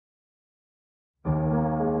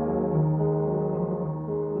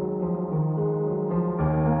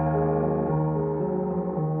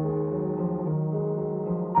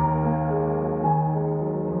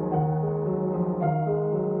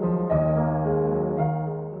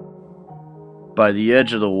By the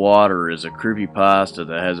Edge of the Water is a creepypasta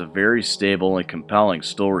that has a very stable and compelling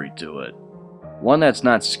story to it. One that's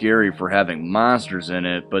not scary for having monsters in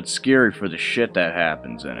it, but scary for the shit that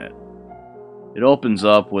happens in it. It opens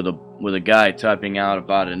up with a guy typing out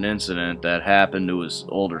about an incident that happened to his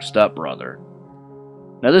older stepbrother.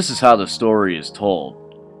 Now this is how the story is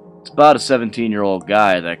told. It's about a 17-year-old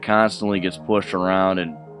guy that constantly gets pushed around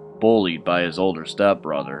and bullied by his older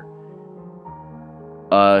stepbrother.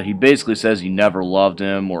 He basically says he never loved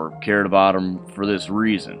him or cared about him for this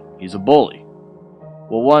reason. He's a bully.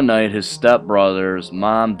 Well, one night his stepbrother's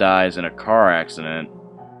mom dies in a car accident,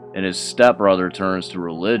 and his stepbrother turns to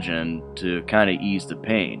religion to kind of ease the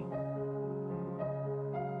pain.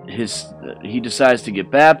 He decides to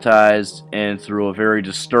get baptized, and through a very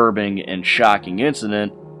disturbing and shocking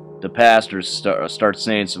incident, the pastor starts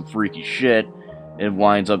saying some freaky shit and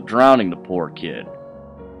winds up drowning the poor kid.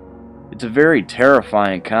 It's a very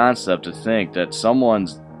terrifying concept to think that someone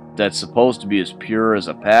that's supposed to be as pure as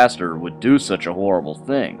a pastor would do such a horrible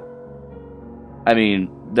thing. I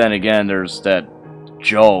mean, then again, there's that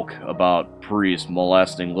joke about priests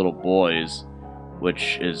molesting little boys,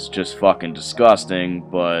 which is just fucking disgusting,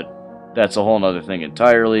 but that's a whole nother thing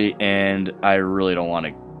entirely, and I really don't want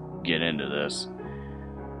to get into this.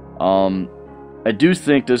 I do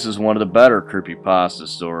think this is one of the better creepypasta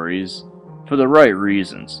stories, for the right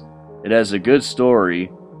reasons. It has a good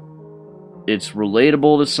story. It's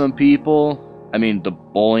relatable to some people. I mean, the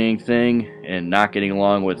bullying thing and not getting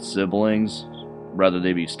along with siblings, whether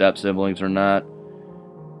they be step-siblings or not.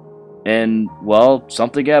 And, well,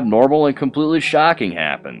 something abnormal and completely shocking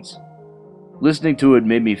happens. Listening to it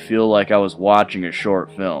made me feel like I was watching a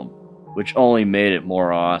short film, which only made it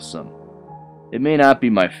more awesome. It may not be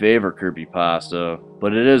my favorite creepypasta,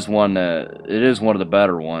 but it is one of the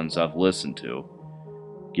better ones I've listened to.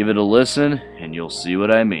 Give it a listen, and you'll see what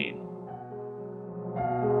I mean.